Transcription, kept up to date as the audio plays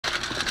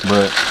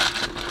but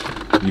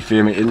you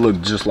feel me, it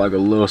looked just like a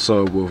little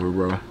subwoofer,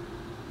 bro.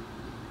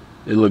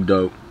 It looked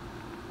dope.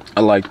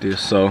 I like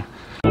this. So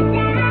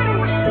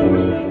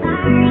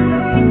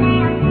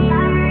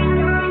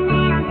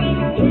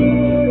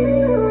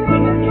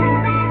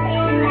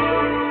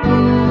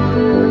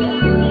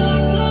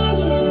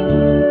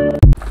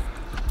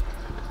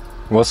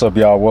what's up,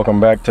 y'all? Welcome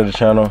back to the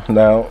channel.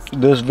 Now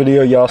this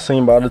video, y'all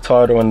seen by the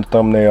title and the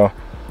thumbnail,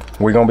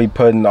 we're gonna be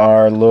putting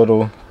our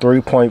little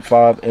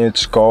 3.5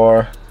 inch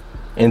Skar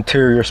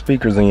interior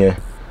speakers in.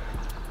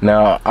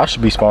 Now I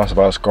should be sponsored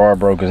by Skar,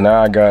 bro, because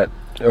now I got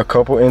a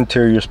couple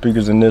interior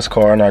speakers in this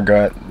car, and I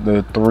got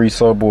the 3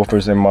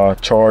 subwoofers in my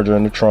Charger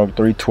in the trunk,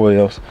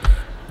 312s.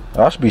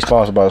 I should be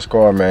sponsored by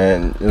Skar,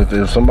 man.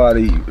 If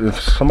somebody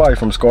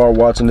from Skar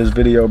watching this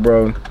video,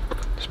 bro,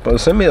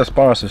 send me a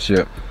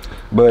sponsorship.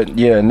 But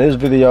yeah, in this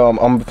video,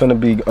 I'm finna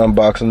be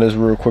unboxing this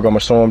real quick. I'm gonna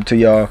show them to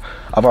y'all.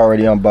 I've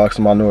already unboxed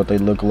them. I know what they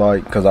look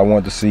like because I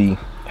wanted to see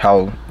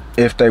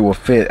if they will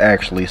fit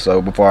actually.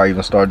 So before I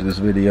even started this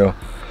video,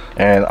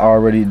 and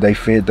already they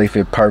fit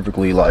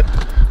perfectly. Like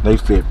they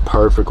fit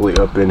perfectly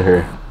up in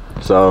here.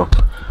 So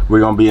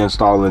we're gonna be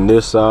installing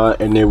this side,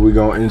 and then we're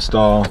gonna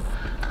install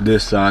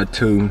this side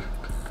too.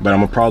 But I'm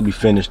gonna probably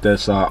finish that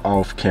side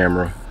off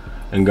camera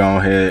and go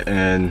ahead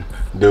and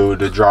do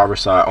the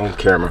driver's side on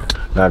camera.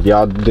 Now if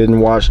y'all didn't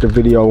watch the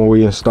video when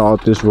we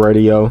installed this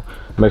radio,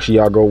 make sure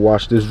y'all go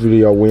watch this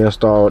video. We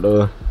installed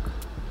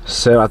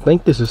I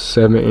think this is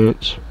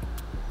 7-inch.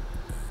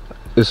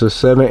 It's a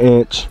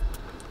 7-inch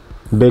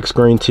big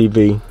screen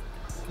TV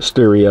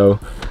stereo,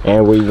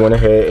 and we went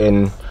ahead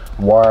and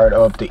wired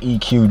up the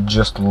EQ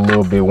just a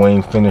little bit. We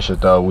ain't finished it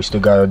though. We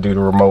still gotta do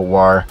the remote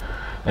wire,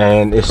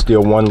 and it's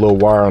still one little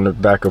wire on the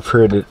back of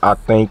here that I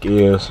think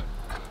is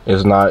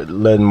not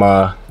letting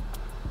my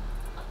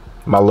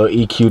little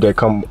EQ that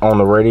come on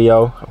the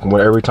radio.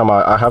 When every time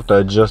I have to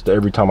adjust it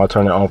every time I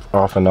turn it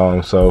off and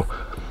on. So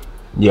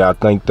yeah, I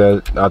think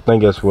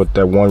that's what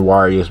that one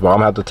wire is, but I'm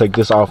gonna have to take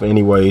this off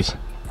anyways,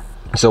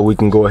 so we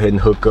can go ahead and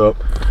hook up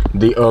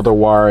the other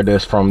wire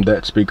that's from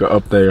that speaker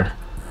up there.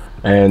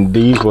 And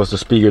these was the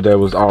speaker that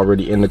was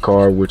already in the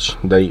car, which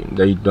they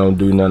don't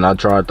do nothing.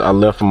 I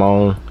left them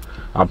on.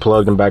 I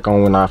plugged them back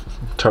on when I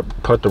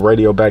put the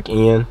radio back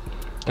in,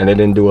 and they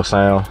didn't do a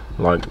sound.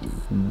 Like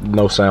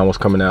no sound was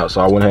coming out.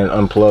 So I went ahead and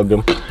unplugged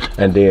them,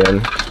 and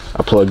then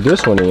I plugged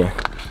this one in,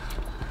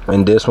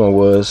 and this one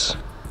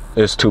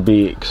it's too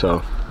big,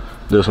 so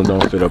this one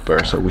don't fit up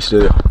there. So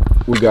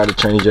we got to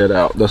change that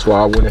out. That's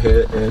why I went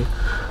ahead and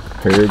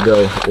here we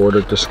go,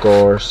 ordered the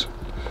Skar's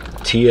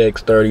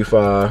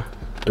TX35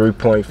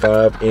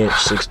 3.5 inch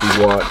 60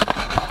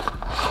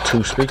 watt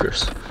 2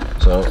 speakers.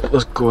 So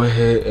let's go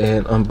ahead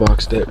and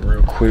unbox that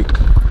real quick.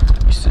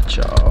 You sit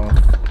y'all.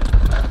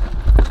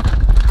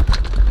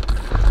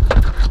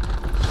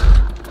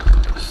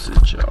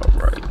 Sit y'all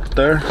right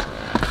there.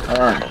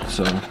 Alright,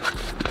 so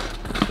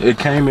it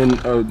came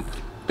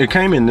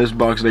in this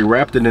box. They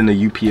wrapped it in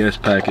a UPS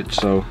package.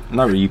 So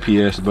not a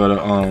UPS, but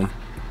a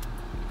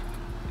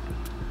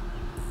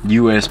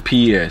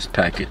USPS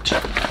package.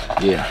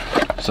 Yeah.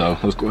 So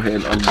let's go ahead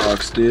and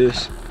unbox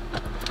this.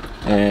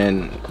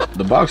 And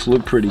the box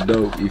looked pretty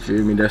dope, you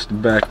feel me? That's the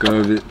back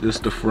of it. This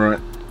the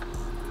front.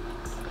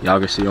 Y'all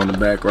can see on the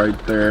back right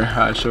there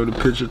how I showed the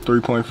picture.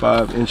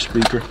 3.5 inch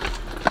speaker.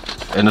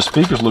 And the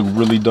speakers look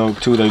really dope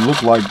too. They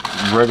look like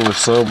regular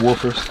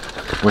subwoofers,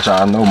 which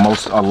I know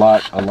a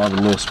lot of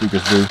little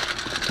speakers do.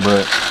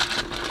 But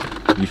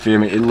you feel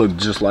me? It looked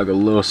just like a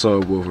little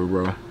subwoofer,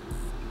 bro.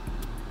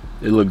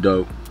 It looked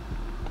dope.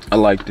 I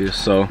like this.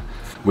 So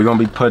we're gonna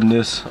be putting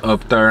this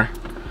up there.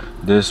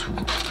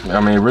 I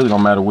mean, it really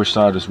don't matter which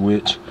side is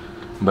which,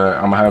 but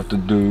I'm gonna have to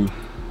do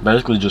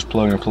basically just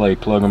plug and play,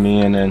 plug them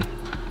in, and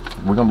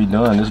we're gonna be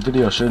done. This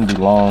video shouldn't be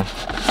long,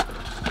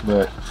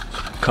 but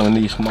come in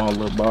these small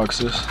little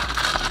boxes.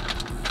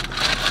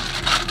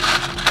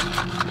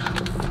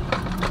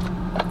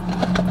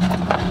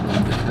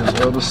 Get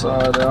this other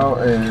side out,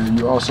 and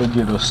you also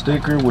get a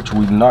sticker, which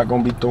we're not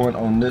gonna be throwing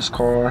on this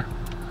car.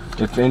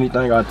 If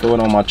anything, I throw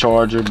it on my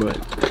Charger, but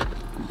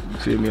you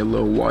feel me, a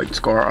little white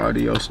Skar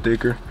audio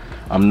sticker.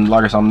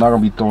 Like I said, I'm not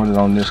gonna be throwing it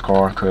on this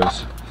car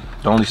because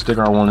the only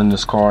sticker I want in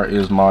this car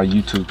is my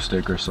YouTube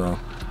sticker. So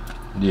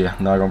yeah,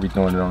 not gonna be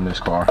throwing it on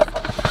this car.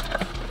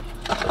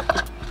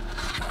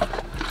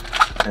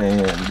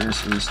 And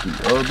this is the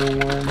other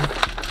one.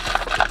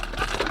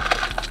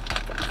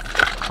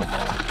 Come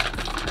on.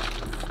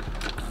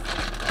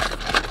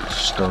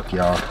 Stuck,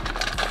 y'all.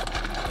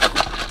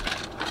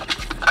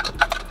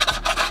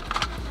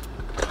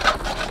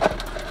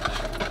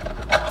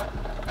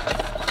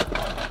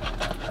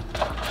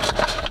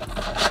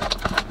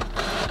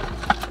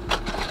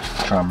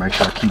 Trying to make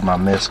sure I keep my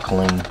mess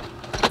clean.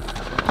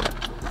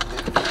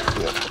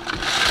 Yep.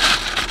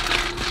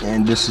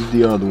 And this is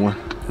the other one,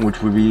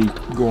 which would be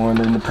going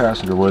in the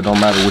passenger. Well, it don't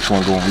matter which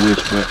one going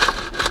which,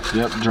 but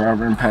yep,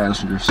 driver and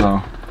passenger.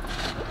 So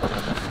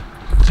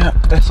yeah,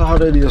 that's all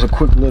that is, a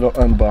quick little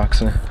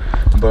unboxing.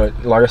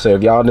 But like I said,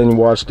 if y'all didn't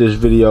watch this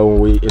video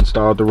when we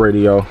installed the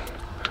radio,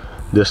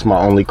 This is my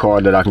only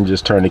car that I can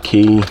just turn the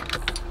key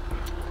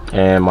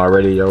and my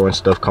radio and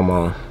stuff come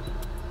on.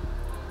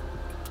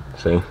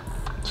 See?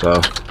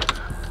 So,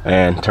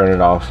 and turn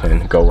it off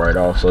and go right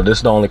off. So this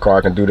is the only car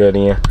I can do that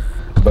in.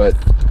 But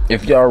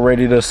if y'all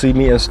ready to see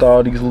me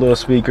install these little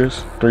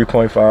speakers,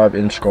 3.5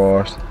 inch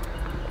Skars,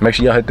 make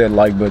sure y'all hit that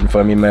like button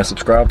for me, man.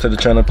 Subscribe to the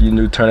channel if you're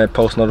new. Turn that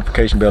post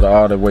notification bell to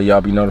all, that way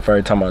y'all be notified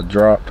every time I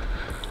drop.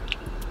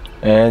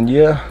 And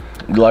yeah,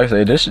 like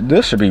I said,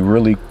 this should be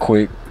really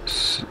quick,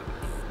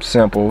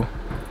 simple,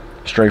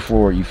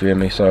 straightforward, you feel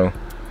me? So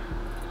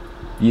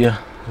yeah,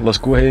 let's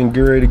go ahead and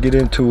get ready to get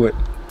into it.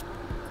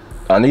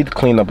 I need to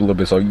clean up a little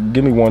bit, so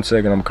give me 1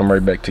 second. I'm gonna come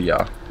right back to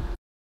y'all.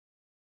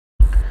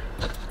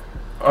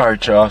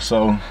 Alright y'all,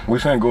 so we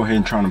finna go ahead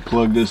and try to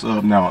plug this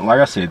up. Now, like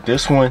I said,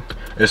 this one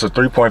is a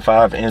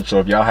 3.5 inch, so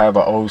if y'all have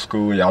an old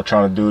school, y'all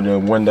trying to do the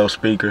window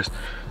speakers,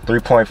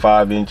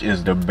 3.5 inch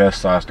is the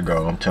best size to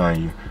go, I'm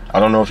telling you.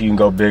 I don't know if you can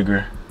go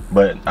bigger,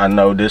 but I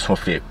know this one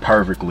fit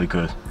perfectly,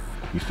 because,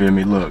 you feel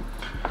me, look,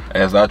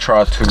 as I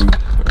try to,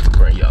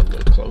 bring y'all a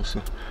little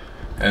closer,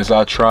 as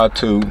I try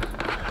to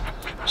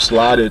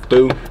slide it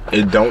through,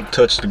 it don't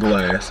touch the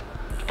glass,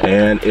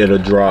 and it'll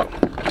drop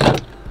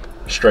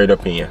straight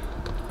up in.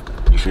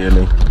 You feel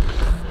me?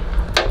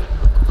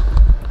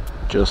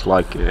 Just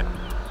like it.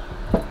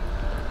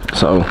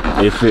 So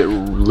it fit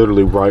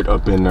literally right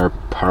up in there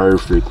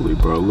perfectly,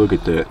 bro. Look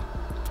at that.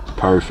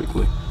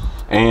 Perfectly.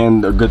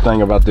 And the good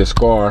thing about this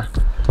Skar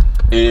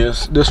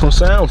is this one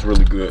sounds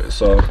really good.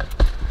 So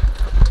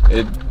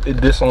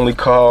this only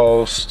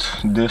cost,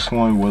 this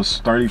one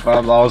was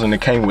 $35 and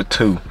it came with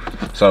 2.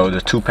 So the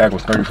 2-pack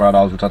was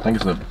 $35, which I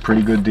think is a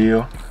pretty good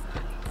deal.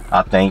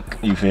 I think,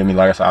 you feel me?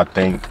 Like I said, I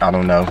think, I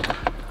don't know.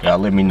 Y'all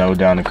let me know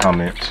down in the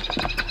comments,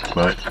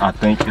 but I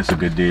think it's a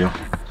good deal.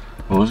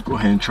 Well, let's go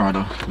ahead and try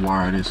to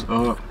wire this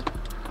up.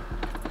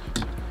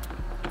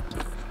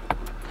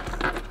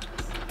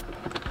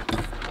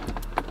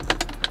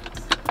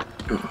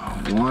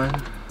 One.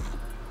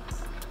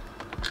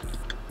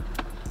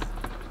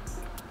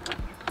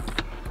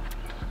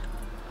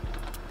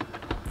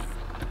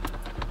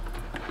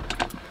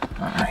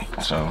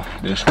 Alright, so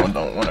this one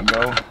don't want to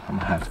go. I'm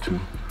gonna have to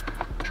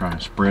try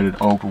and spread it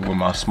open with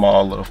my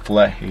small little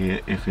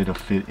flathead if it'll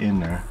fit in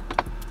there.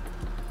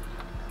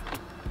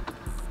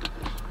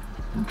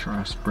 And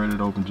try to spread it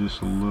open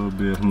just a little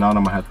bit. Now I'm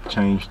gonna have to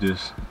change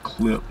this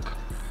clip.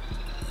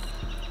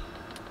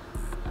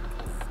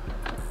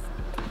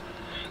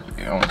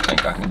 Yeah, I don't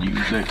think I can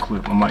use that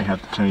clip. I might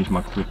have to change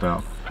my clip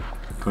out,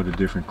 put a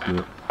different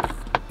clip.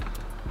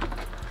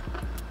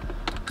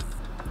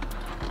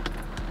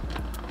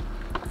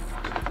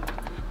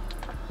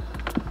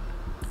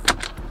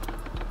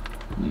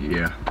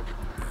 Yeah,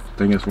 I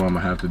think that's what I'm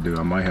gonna have to do.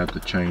 I might have to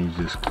change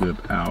this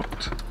clip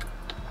out,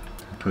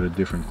 put a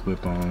different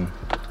clip on,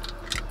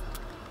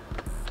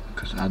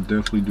 because I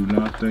definitely do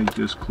not think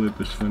this clip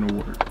is finna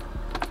work.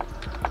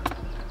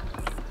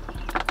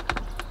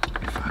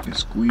 If I can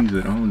squeeze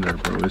it on there,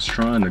 bro, it's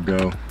trying to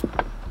go.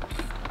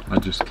 I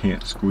just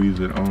can't squeeze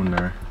it on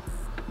there.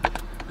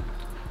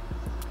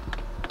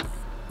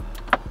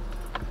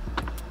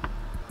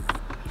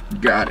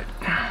 Got it.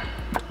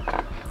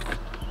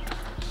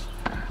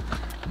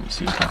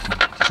 See if I can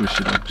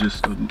push it up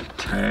just a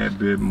tad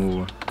bit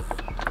more.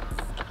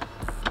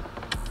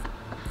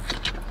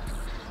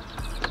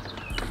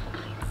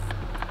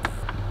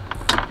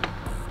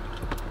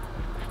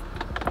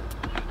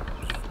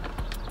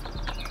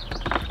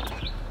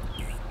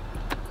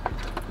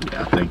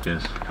 Yeah,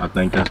 I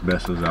think that's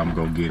best as I'm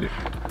gonna get it.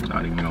 I'm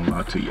not even gonna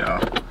lie to y'all.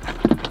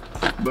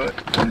 But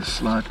let's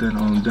slide that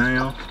on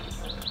down.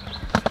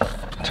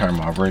 Turn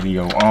my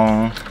radio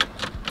on.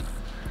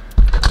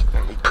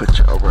 Put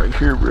y'all right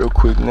here real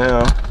quick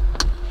now.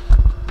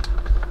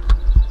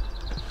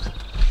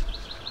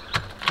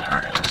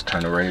 Alright, let's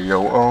turn the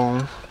radio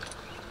on.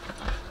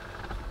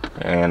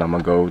 And I'm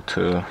gonna go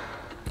to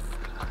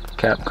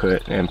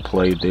CapCut and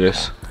play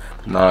this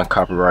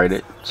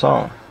non-copyrighted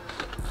song.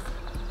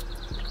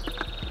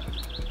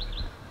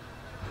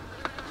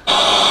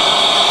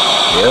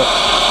 Yep,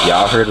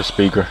 y'all heard the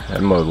speaker.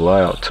 That mother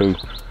loud too.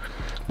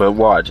 But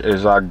watch,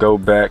 as I go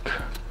back,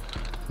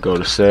 go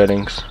to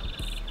settings,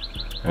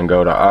 and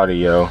go to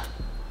audio.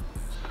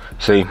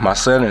 See, my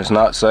settings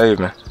not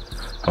saving.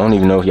 I don't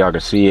even know if y'all can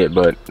see it,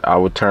 but I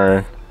would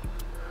turn,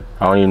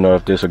 I don't even know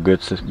if this is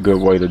a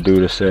good way to do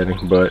the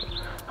setting, but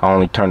I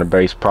only turn the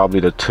bass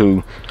probably to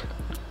 2.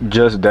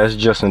 That's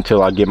just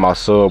until I get my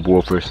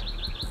subwoofers.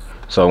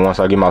 So once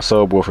I get my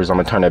subwoofers, I'm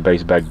gonna turn that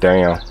bass back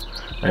down,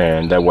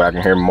 and that way I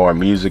can hear more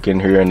music in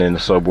here, and then the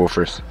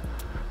subwoofers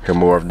hear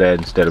more of that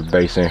instead of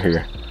bass in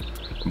here.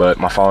 But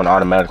my phone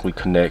automatically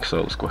connects,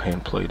 so let's go ahead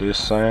and play this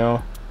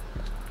sound.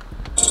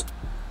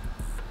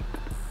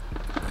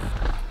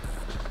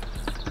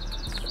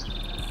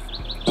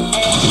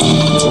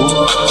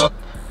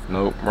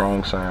 Nope,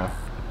 wrong sound.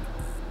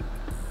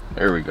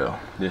 There we go,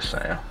 this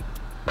sound.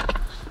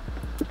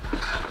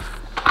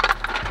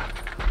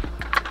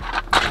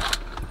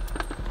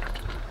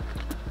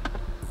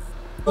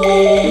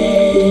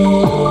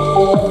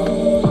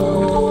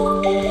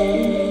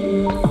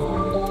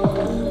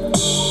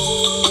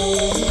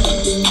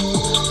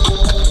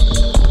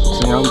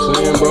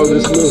 bro,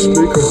 this little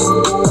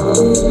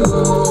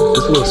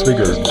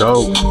speaker is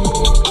dope.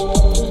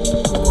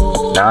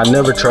 Now I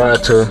never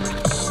tried to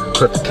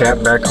put the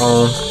cap back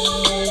on,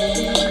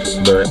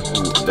 but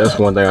that's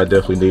one thing I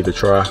definitely need to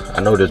try.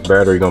 I know this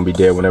battery gonna be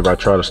dead whenever I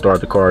try to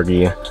start the car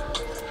again,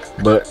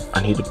 but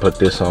I need to put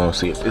this on,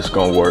 see if it's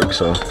gonna work.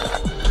 So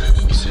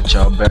let me set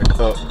y'all back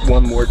up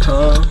one more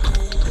time.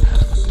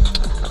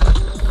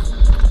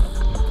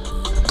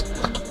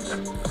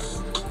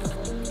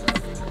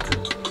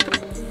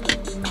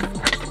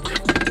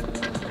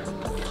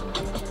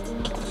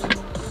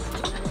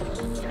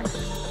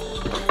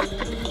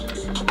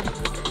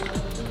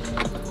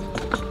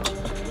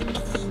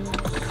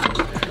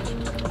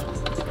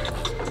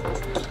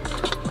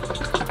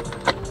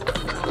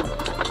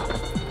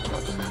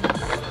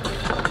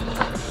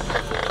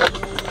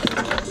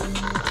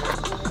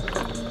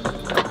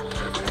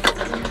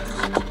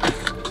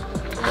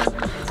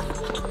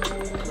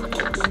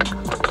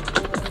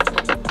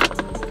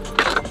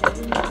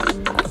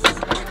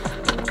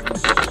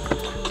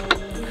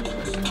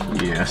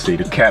 See,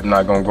 the cap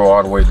not gonna go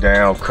all the way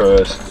down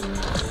because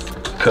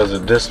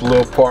of this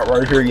little part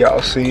right here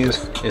y'all see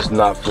is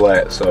not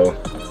flat. So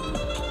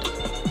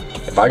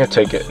if I can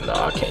take it, no,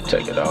 I can't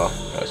take it off,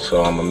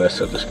 so I'm gonna mess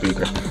up the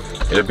speaker.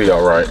 It'll be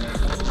all right.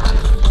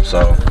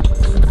 So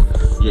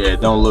yeah,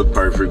 it don't look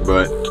perfect,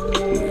 but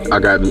I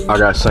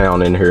got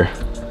sound in here,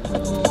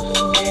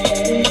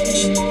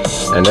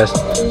 and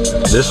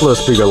this little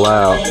speaker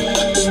loud,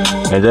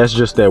 and that's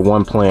just that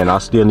one plan. I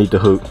still need to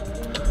hook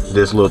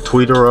this little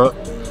tweeter up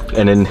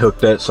and then hook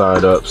that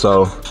side up.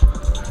 So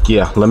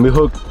yeah, let me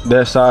hook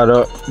that side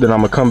up, then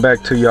I'm gonna come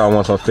back to y'all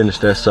once I finish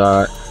that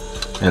side,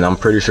 and I'm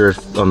pretty sure it's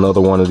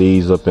another one of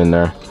these up in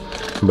there.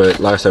 But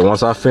like I said,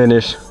 once I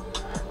finish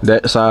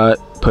that side,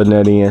 putting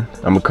that in,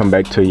 I'm gonna come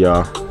back to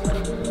y'all.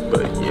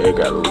 But yeah, it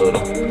got a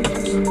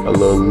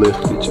little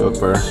liftage up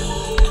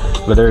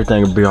there, but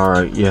everything will be all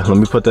right. Yeah, let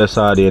me put that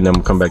side in, then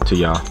I'm gonna come back to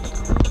y'all.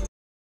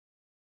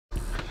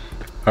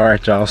 All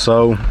right, y'all,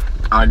 so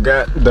I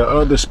got the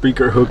other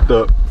speaker hooked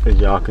up, as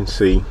y'all can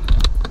see.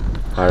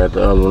 I got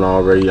the other one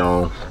already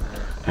on,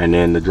 and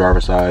then the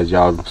driver's side,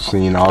 y'all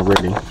seen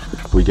already,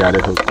 we got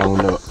it hooked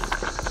on up.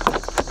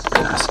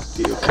 And I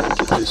still can't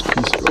get this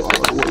piece to go all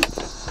the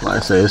way. Like I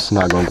said, it's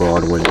not gonna go all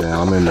the way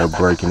down. I'm in there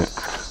breaking it.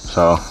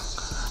 So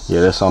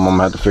yeah, that's something I'm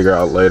gonna have to figure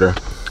out later.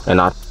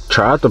 And I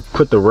tried to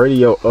put the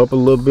radio up a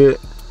little bit,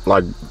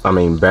 like, I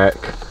mean back,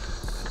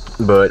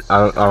 but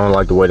I don't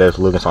like the way that's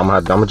looking, so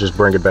I'm gonna just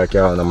bring it back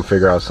out, and I'm gonna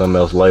figure out something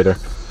else later.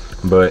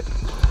 But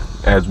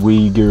as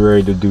we get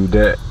ready to do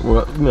that,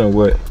 well, you know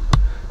what,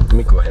 let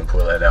me go ahead and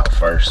pull that out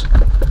first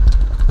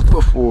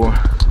before,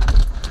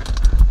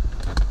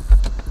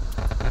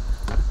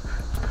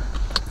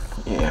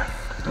 yeah,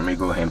 let me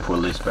go ahead and pull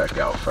this back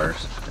out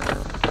first.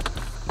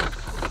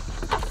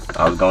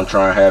 I was gonna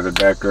try and have it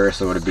back there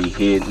so it'd be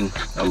hidden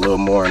a little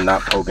more and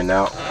not poking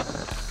out,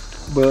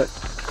 but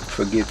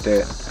forget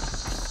that.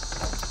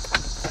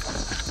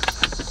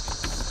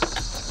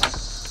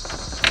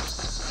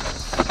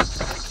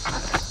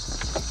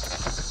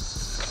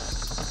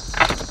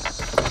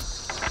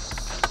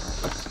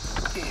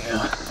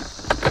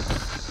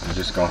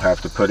 Just gonna have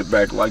to put it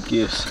back like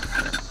this.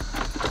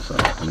 So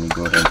let me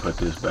go ahead and put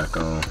this back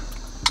on.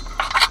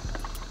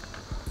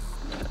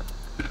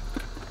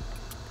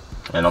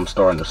 And I'm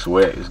starting to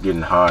sweat. It's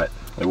getting hot.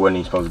 It wasn't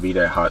even supposed to be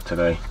that hot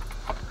today,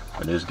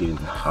 but it's getting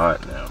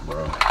hot now,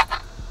 bro.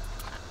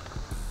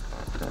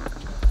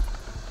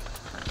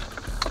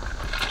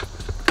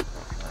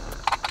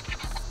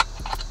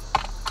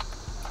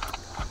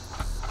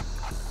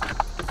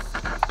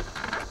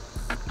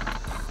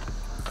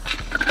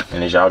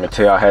 And as y'all can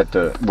tell, I had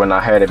to, when I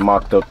had it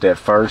mocked up that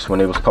first,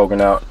 when it was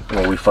poking out,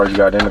 when we first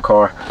got in the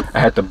car, I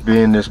had to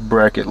bend this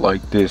bracket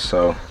like this.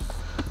 So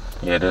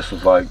yeah, this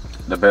was like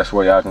the best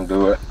way I can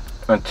do it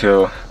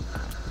until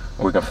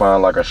we can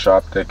find like a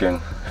shop that can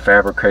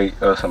fabricate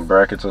us some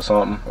brackets or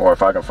something, or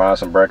if I can find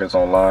some brackets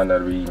online,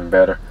 that'd be even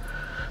better.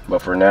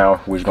 But for now,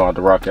 we're just gonna have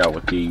to rock out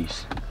with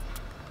these,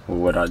 with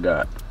what I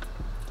got.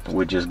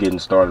 We're just getting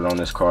started on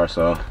this car,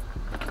 so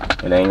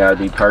it ain't gotta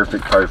be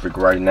perfect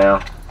right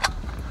now.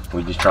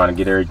 We just trying to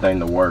get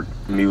everything to work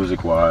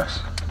music wise.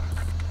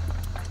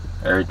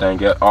 Everything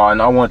get, oh,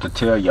 and I want to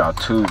tell y'all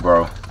too,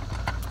 bro,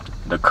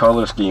 the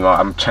color scheme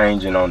I'm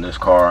changing on this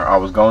car. I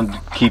was going to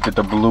keep it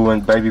the blue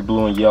and baby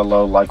blue and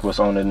yellow like what's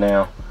on it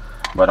now,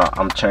 but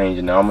I'm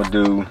changing it. I'm gonna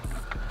do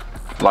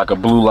like a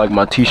blue like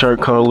my t-shirt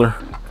color,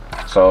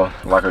 so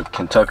like a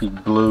Kentucky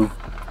blue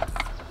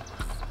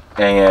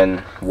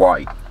and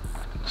white.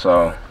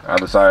 So I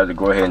decided to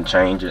go ahead and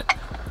change it.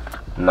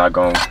 I'm not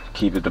gonna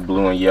keep it the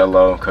blue and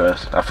yellow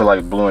because I feel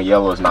like blue and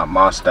yellow is not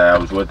my style.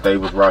 It was what they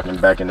was rocking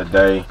back in the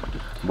day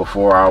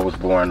before I was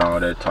born, all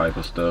that type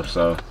of stuff.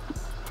 So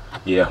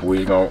yeah,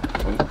 we gonna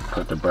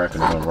put the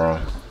bracket on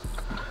wrong.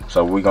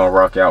 So we gonna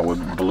rock out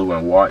with blue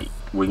and white.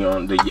 We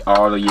gonna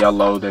all the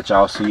yellow that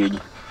y'all see,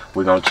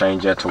 we're gonna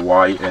change that to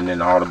white, and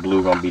then all the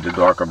blue gonna be the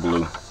darker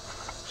blue.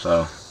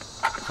 So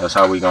that's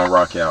how we gonna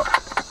rock out.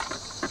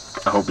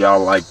 I hope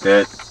y'all like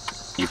that.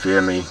 You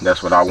feel me?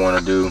 That's what I want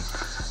to do,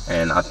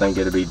 and I think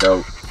it'll be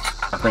dope.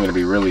 I think it'll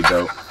be really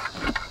dope.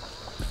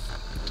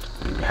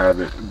 Have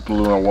it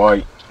blue and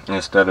white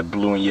instead of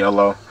blue and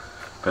yellow,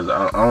 because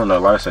I don't know,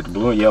 like I said, the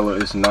blue and yellow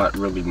is not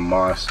really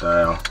my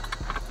style.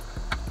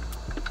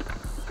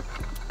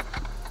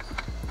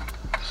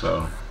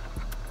 So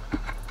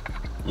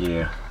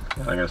yeah,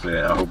 like I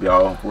said, I hope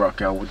y'all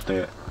rock out with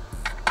that.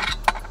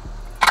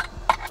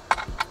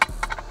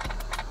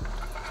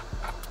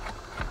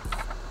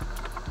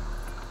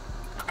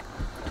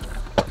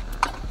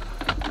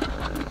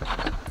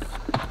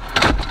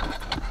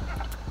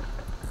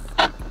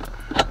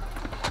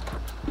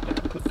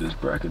 Put this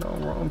bracket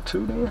on wrong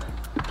too then.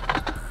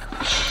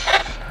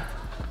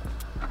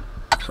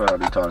 That's what I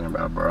be talking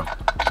about, bro.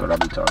 That's what I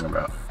be talking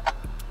about.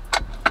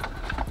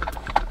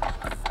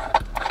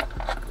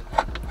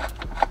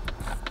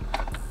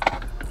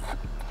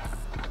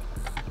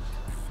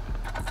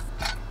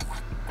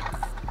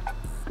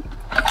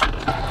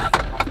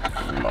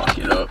 Mock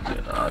it up,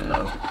 then I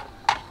know.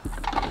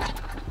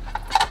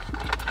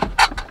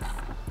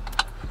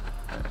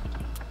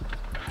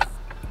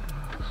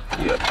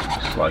 Yep,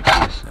 just like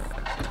this.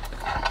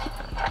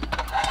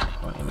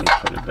 Let me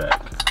put it back.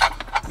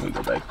 Let me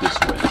go back this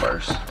way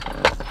first.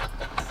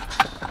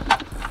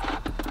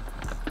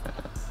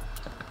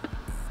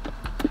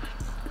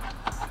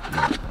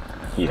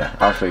 Yeah,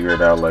 I'll figure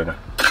it out later.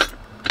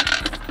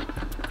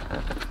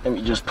 Let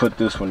me just put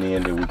this one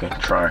in, then we can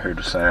try and hear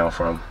the sound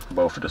from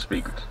both of the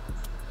speakers.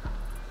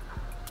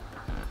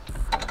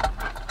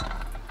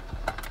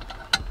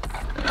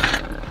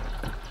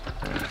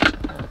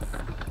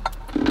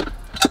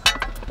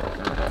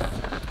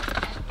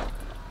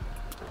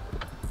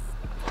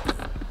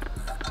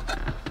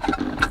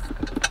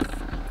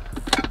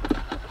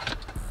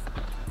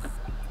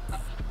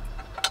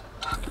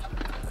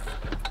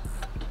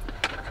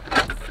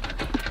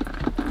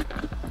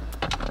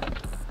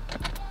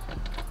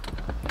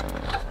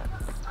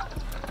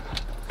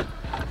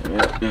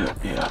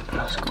 Yeah.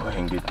 Let's go ahead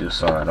and get this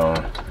side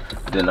on.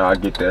 Then I'll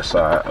get that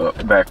side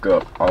up, back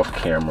up off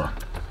camera.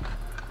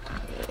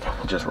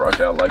 Yeah, just rock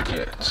out like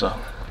that. So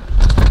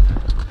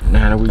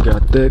now that we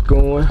got that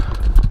going,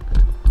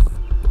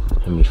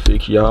 let me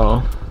fix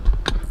y'all,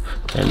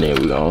 and then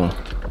we gonna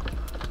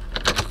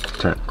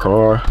turn the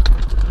car.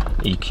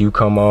 EQ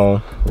come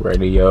on,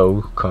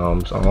 radio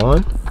comes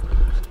on,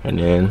 and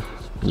then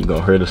you're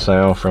gonna hear the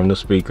sound from the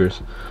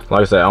speakers.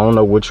 Like I said, I don't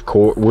know which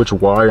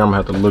wire I'm gonna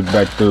have to look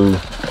back through.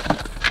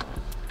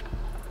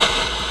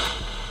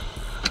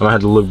 I'm gonna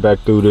have to look back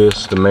through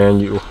this, the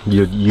manual,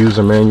 your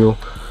user manual,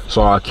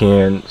 so I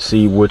can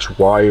see which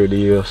wire it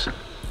is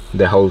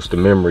that holds the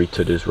memory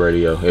to this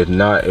radio. If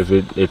not, if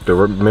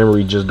the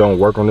memory just don't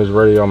work on this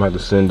radio, I'm gonna have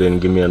to send it and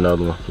give me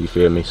another one. You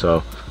feel me?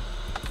 So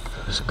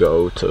let's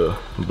go to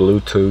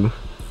Bluetooth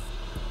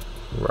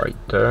right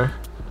there.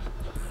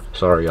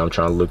 Sorry, I'm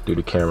trying to look through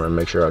the camera and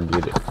make sure I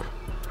get it.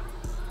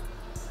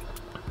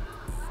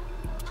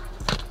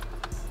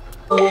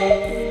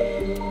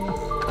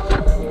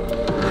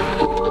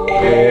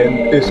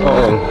 And it's on.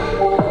 I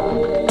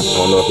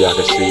don't know if y'all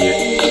can see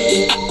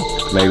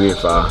it. Maybe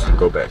if I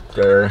go back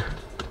there,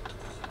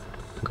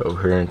 go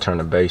here and turn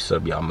the bass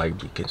up, y'all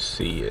maybe can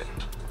see it.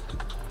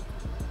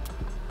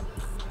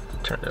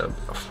 Turn it up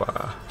a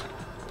 5.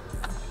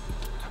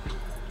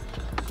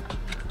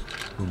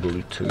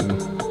 Bluetooth.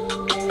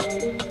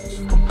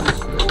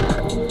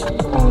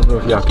 I don't know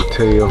if y'all can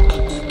tell.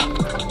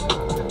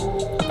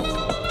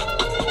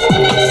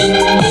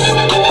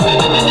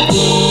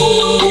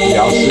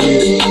 Y'all see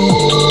it?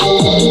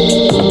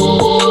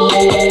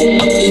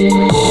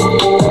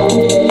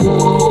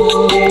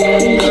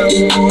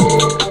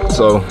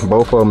 So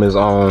both of them is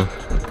on.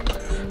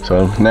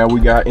 So now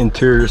we got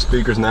interior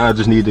speakers. Now I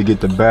just need to get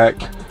the back.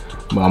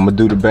 But I'm gonna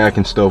do the back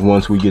and stuff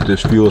once we get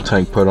this fuel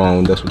tank put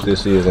on. That's what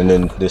this is, and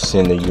then this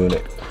center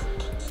unit.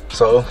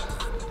 So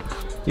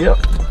yep.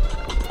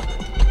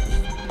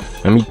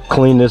 Let me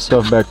clean this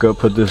stuff back up,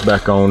 put this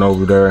back on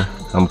over there.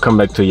 I'm gonna come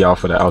back to y'all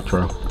for the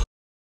outro.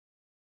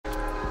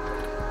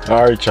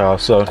 Alright y'all,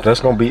 so that's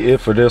gonna be it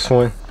for this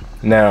one.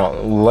 Now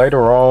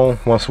later on,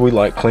 once we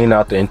like clean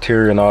out the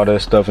interior and all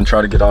that stuff and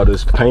try to get all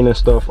this paint and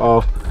stuff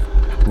off,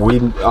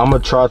 I'm gonna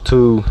try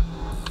to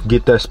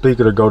get that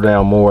speaker to go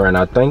down more, and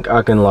I think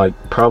I can like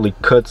probably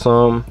cut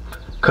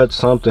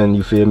something,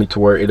 you feel me, to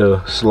where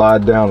it'll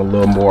slide down a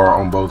little more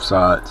on both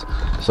sides.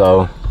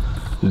 So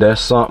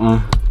that's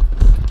something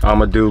I'm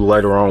gonna do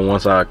later on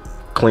once I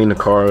clean the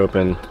car up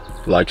and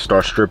like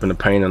start stripping the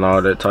paint and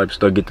all that type of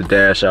stuff, get the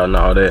dash out and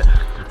all that.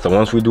 So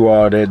once we do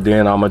all that,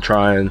 then I'm gonna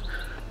try and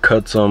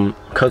cut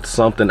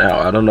something out.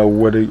 I don't know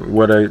what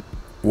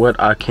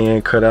I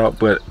can cut out,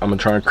 but I'm gonna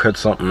try and cut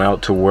something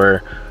out to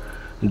where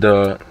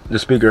the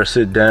speaker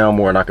sit down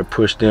more, and I can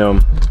push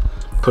them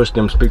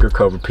speaker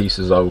cover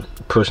pieces out,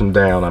 push them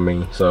down, I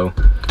mean. So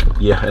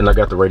yeah, and I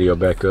got the radio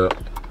back up.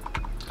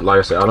 Like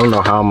I said, I don't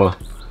know how I'm gonna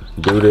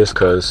do this,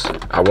 because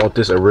I want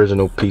this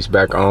original piece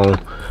back on,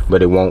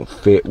 but it won't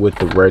fit with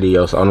the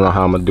radio. So I don't know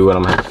how I'm gonna do it.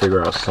 I'm gonna have to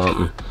figure out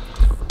something,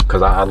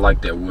 because I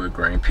like that wood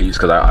grain piece,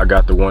 because I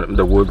got the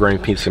wood grain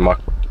piece in my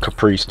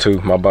Caprice too,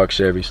 my box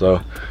Chevy.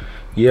 So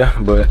yeah,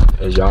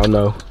 but as y'all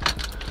know,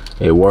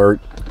 it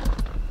worked.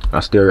 I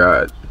still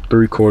got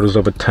 3/4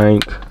 of a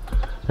tank,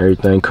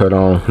 everything cut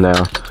on.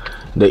 Now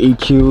the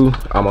EQ,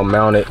 I'm gonna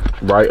mount it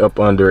right up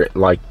under it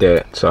like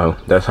that, so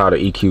that's how the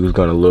EQ is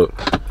gonna look,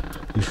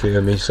 you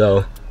feel me?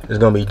 So it's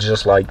gonna be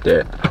just like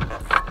that.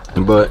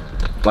 But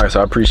like I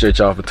said, I appreciate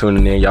y'all for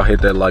tuning in. Y'all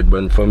hit that like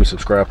button for me,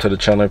 subscribe to the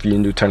channel if you're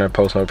new, turn that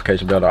post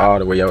notification bell on,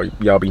 the way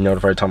y'all be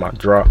notified every time I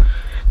drop.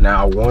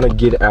 Now I want to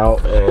get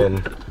out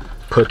and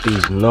put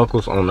these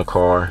knuckles on the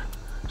car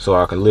so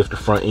I can lift the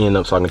front end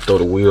up so I can throw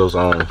the wheels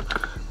on,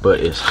 but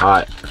it's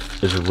hot.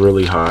 It's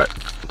really hot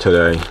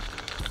today,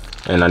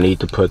 and I need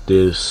to put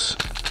this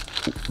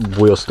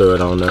wheel stud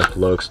on there,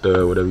 lug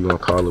stud, whatever you want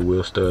to call it,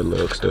 wheel stud,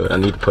 lug stud. I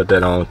need to put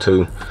that on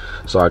too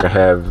so I can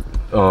have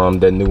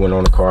that new one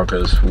on the car,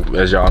 because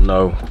as y'all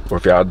know, or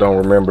if y'all don't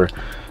remember,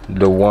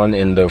 the one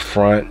in the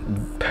front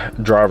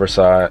driver's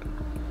side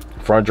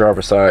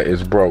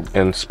is broke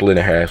and split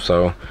in half.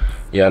 So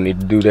yeah, I need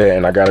to do that,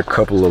 and I got a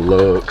couple of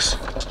lugs,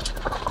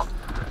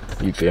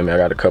 you feel me? I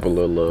got a couple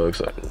of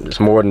lugs. It's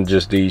more than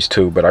just these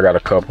two, but I got a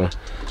couple.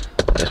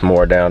 There's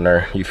more down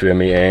there, you feel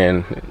me?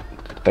 And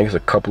I think it's a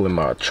couple in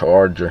my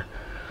Charger.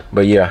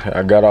 But yeah,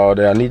 I got all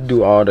that. I need to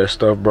do all that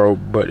stuff, bro,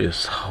 but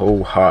it's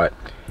so hot,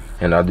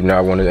 and I do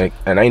not want to,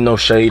 and ain't no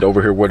shade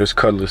over here where this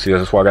Cutlass is.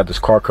 That's why I got this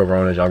car cover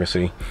on, as y'all can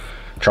see,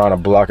 trying to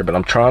block it. But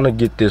I'm trying to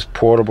get this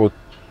portable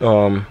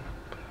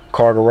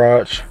car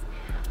garage.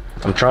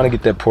 I'm trying to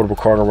get that portable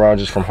car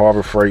garage. It's from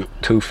Harbor Freight,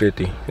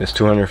 $250. It's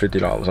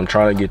 $250. I'm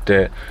trying to get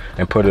that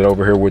and put it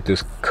over here with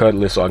this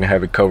Cutlass so I can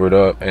have it covered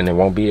up and it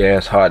won't be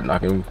as hot, and I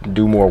can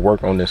do more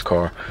work on this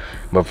car.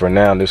 But for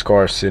now, this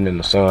car is sitting in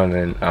the sun,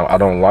 and I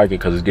don't like it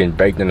because it's getting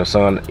baked in the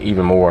sun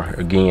even more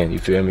again, you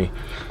feel me?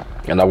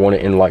 And I want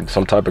it in like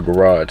some type of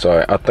garage.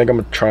 So I think I'm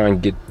gonna try and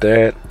get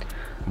that,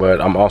 but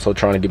I'm also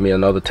trying to get me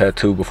another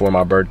tattoo before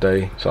my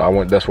birthday.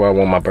 So that's why I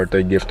want my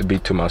birthday gift to be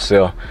to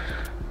myself,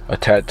 a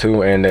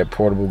tattoo and that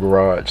portable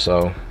garage.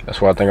 So that's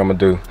what I think I'm gonna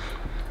do.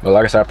 But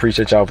like I said, I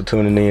appreciate y'all for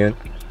tuning in.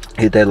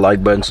 Hit that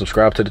like button,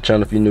 subscribe to the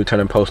channel if you're new, turn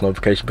on post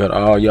notification bell.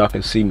 Oh, y'all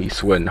can see me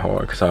sweating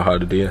hard because how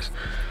hot it is.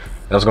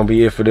 That's gonna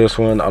be it for this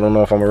one. I don't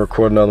know if I'm gonna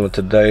record another one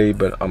today,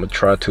 but I'm gonna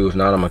try to. If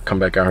not, I'm gonna come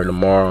back out here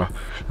tomorrow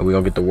and we're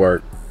gonna get to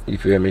work, you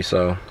feel me?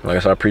 So like I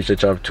said, I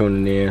appreciate y'all for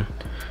tuning in.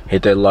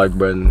 Hit that like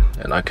button,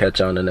 and I'll catch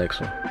y'all in the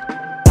next one.